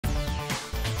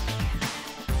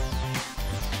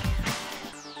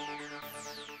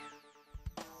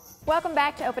Welcome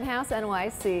back to Open House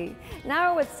NYC. Now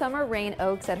we're with Summer Rayne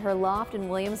Oakes at her loft in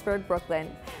Williamsburg,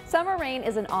 Brooklyn. Summer Rayne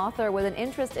is an author with an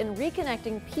interest in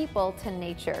reconnecting people to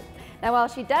nature. Now while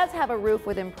she does have a roof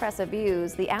with impressive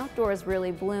views, the outdoors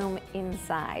really bloom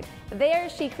inside. There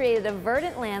she created a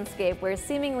verdant landscape where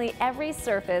seemingly every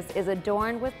surface is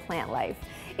adorned with plant life.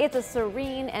 It's a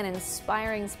serene and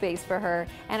inspiring space for her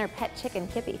and her pet chicken,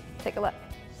 Kippy. Take a look.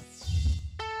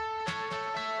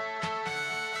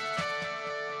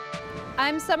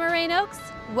 I'm Summer Rayne Oakes.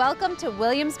 Welcome to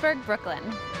Williamsburg, Brooklyn.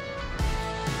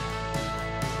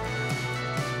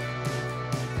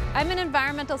 I'm an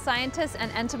environmental scientist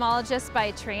and entomologist by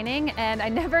training, and I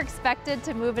never expected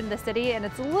to move into the city, and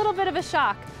it's a little bit of a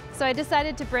shock. So I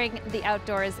decided to bring the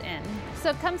outdoors in.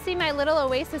 So come see my little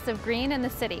oasis of green in the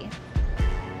city.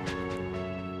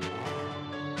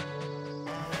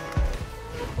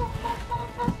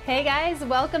 Hey guys,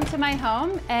 welcome to my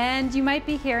home, and you might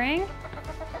be hearing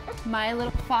my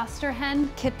little foster hen,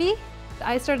 Kippy.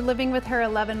 I started living with her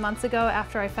 11 months ago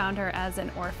after I found her as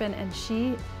an orphan, and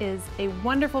she is a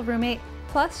wonderful roommate.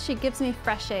 Plus, she gives me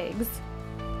fresh eggs.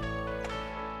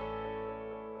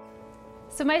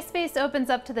 So my space opens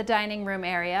up to the dining room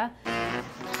area.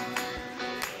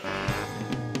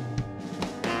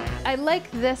 I like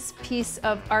this piece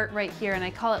of art right here, and I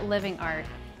call it living art.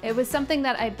 It was something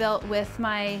that I built with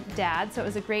my dad, so it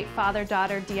was a great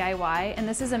father-daughter DIY, and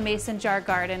this is a mason jar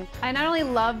garden. I not only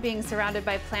love being surrounded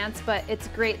by plants, but it's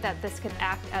great that this could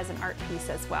act as an art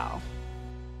piece as well.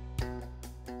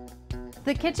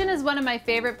 The kitchen is one of my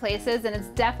favorite places, and it's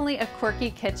definitely a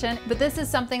quirky kitchen, but this is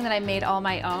something that I made all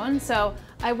my own. So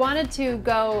I wanted to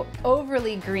go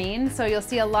overly green, so you'll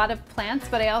see a lot of plants,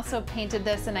 but I also painted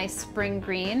this a nice spring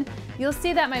green. You'll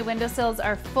see that my windowsills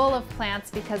are full of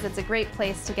plants because it's a great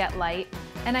place to get light.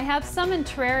 And I have some in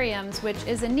terrariums, which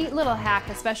is a neat little hack,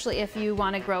 especially if you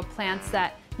want to grow plants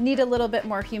that need a little bit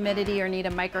more humidity or need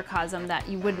a microcosm that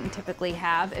you wouldn't typically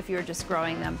have if you were just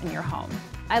growing them in your home.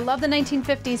 I love the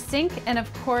 1950s sink, and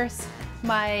of course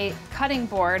my cutting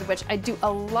board, which I do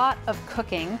a lot of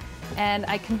cooking, and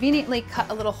I conveniently cut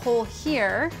a little hole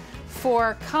here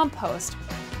for compost.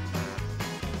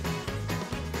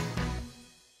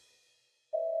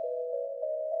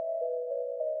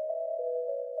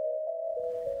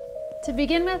 To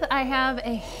begin with, I have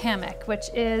a hammock, which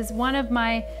is one of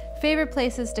my favorite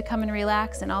places to come and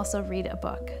relax and also read a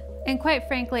book. And quite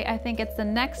frankly, I think it's the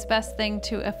next best thing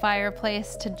to a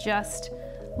fireplace to just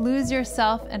lose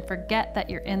yourself and forget that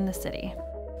you're in the city.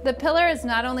 The pillar is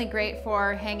not only great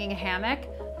for hanging a hammock,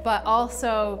 but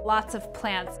also lots of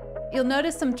plants. You'll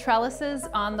notice some trellises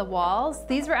on the walls.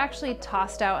 These were actually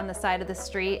tossed out on the side of the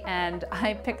street, and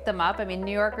I picked them up. I mean,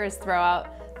 New Yorkers throw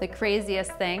out the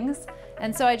craziest things.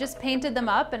 And so I just painted them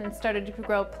up and started to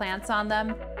grow plants on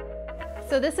them.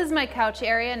 So this is my couch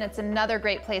area, and it's another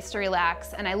great place to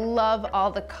relax, and I love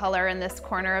all the color in this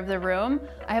corner of the room.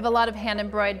 I have a lot of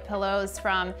hand-embroidered pillows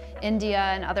from India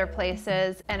and other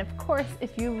places, and of course,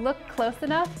 if you look close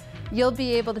enough, you'll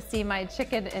be able to see my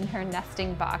chicken in her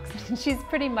nesting box. She's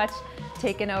pretty much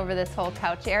taken over this whole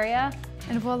couch area.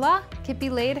 And voila, Kippy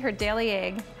laid her daily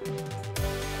egg.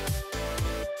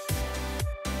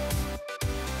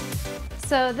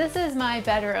 So this is my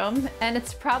bedroom, and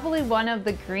it's probably one of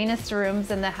the greenest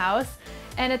rooms in the house,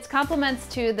 and it's compliments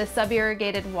to the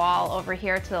sub-irrigated wall over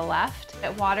here to the left.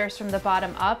 It waters from the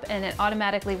bottom up, and it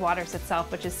automatically waters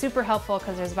itself, which is super helpful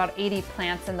because there's about 80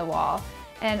 plants in the wall.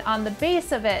 And on the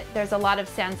base of it, there's a lot of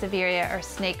sansevieria or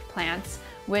snake plants,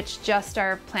 which just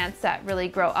are plants that really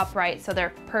grow upright, so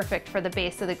they're perfect for the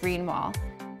base of the green wall.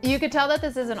 You could tell that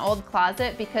this is an old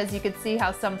closet because you could see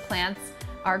how some plants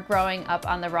are growing up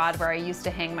on the rod where I used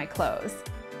to hang my clothes.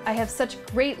 I have such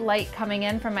great light coming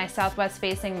in from my southwest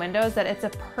facing windows that it's a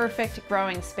perfect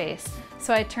growing space.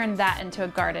 So I turned that into a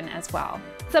garden as well.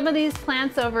 Some of these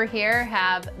plants over here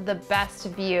have the best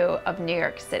view of New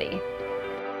York City.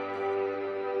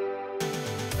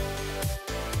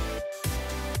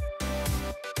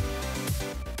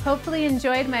 Hopefully you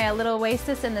enjoyed my little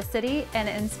oasis in the city, and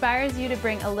it inspires you to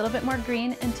bring a little bit more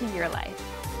green into your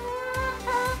life.